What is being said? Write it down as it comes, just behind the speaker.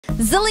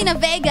Zelina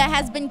Vega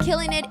has been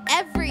killing it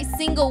every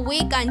single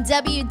week on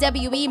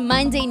WWE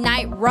Monday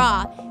Night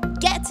Raw.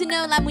 Get to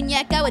know La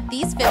Muñeca with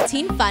these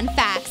 15 fun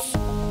facts.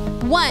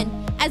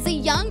 1. As a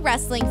young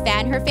wrestling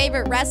fan, her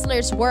favorite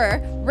wrestlers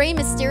were Rey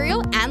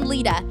Mysterio and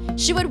Lita.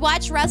 She would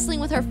watch wrestling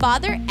with her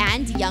father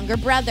and younger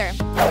brother.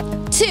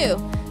 2.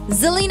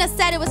 Zelina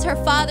said it was her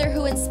father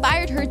who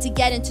inspired her to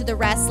get into the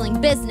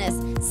wrestling business.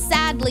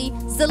 Sadly,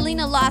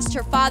 Zelina lost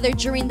her father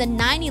during the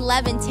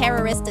 9/11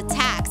 terrorist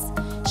attacks.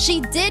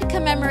 She did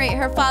commemorate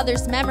her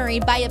father's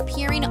memory by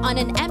appearing on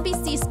an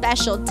NBC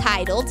special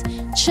titled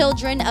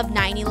Children of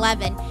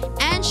 9/11,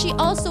 and she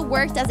also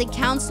worked as a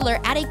counselor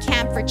at a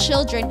camp for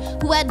children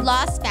who had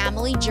lost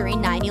family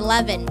during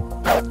 9/11.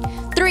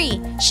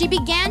 3. She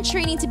began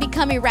training to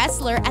become a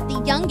wrestler at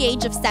the young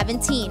age of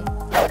 17.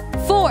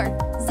 4.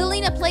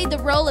 Zelina played the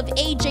role of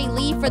AJ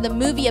Lee for the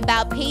movie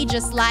about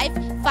Paige's life,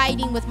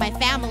 Fighting with My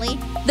Family.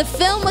 The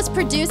film was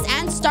produced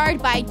and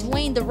starred by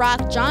Dwayne "The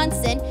Rock"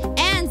 Johnson,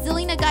 and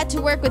Zelina got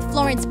to work with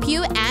Florence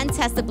Pugh and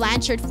Tessa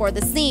Blanchard for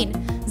the scene.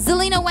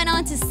 Zelina went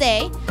on to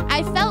say,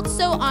 "I felt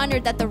so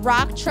honored that The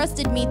Rock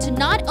trusted me to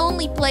not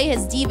only play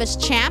his Divas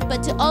champ,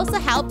 but to also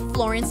help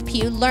Florence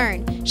Pugh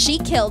learn. She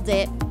killed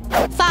it."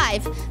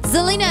 5.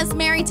 Zelina is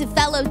married to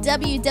fellow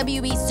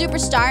WWE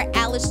superstar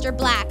Aleister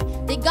Black.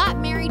 They got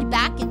married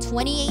back in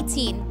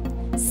 2018.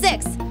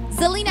 6.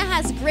 Zelina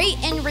has great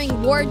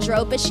in-ring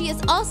wardrobe, but she is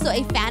also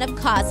a fan of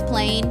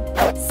cosplaying.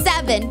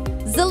 7.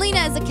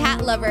 Zelina is a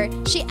cat lover.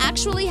 She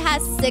actually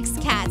has 6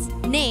 cats,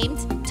 named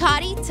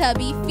Toddy,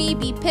 Tubby,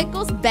 Phoebe,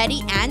 Pickles,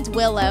 Betty, and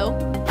Willow.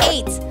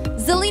 8.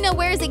 Zelina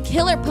wears a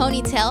killer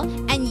ponytail,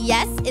 and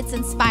yes, it's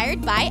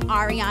inspired by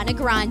Ariana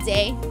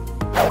Grande.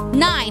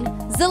 9.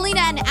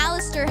 Zelina and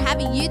Aleister have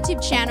a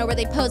YouTube channel where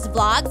they post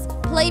vlogs,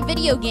 play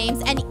video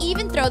games, and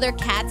even throw their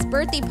cats'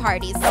 birthday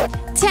parties.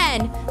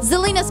 10.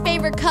 Zelina's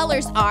favorite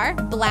colors are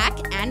black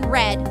and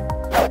red.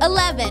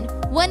 11.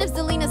 One of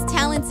Zelina's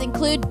talents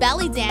include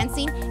belly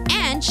dancing,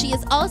 and she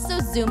is also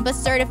Zumba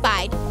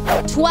certified.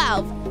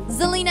 12.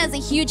 Zelina is a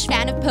huge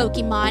fan of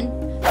Pokemon.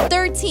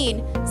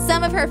 13.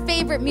 Some of her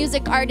favorite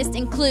music artists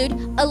include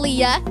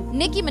Aaliyah,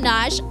 Nicki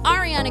Minaj,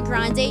 Ariana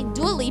Grande,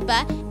 Dua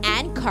Lipa,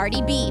 and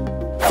Cardi B.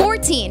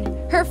 14.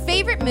 Her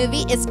favorite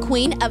movie is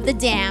Queen of the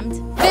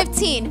Damned.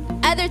 15.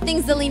 Other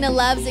things Zelina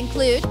loves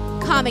include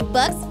comic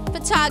books,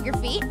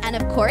 photography, and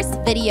of course,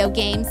 video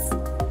games.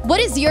 What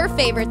is your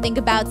favorite thing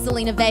about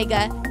Zelina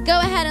Vega? Go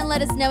ahead and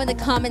let us know in the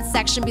comments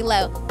section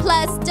below.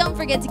 Plus, don't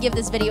forget to give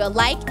this video a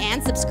like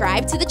and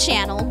subscribe to the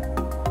channel.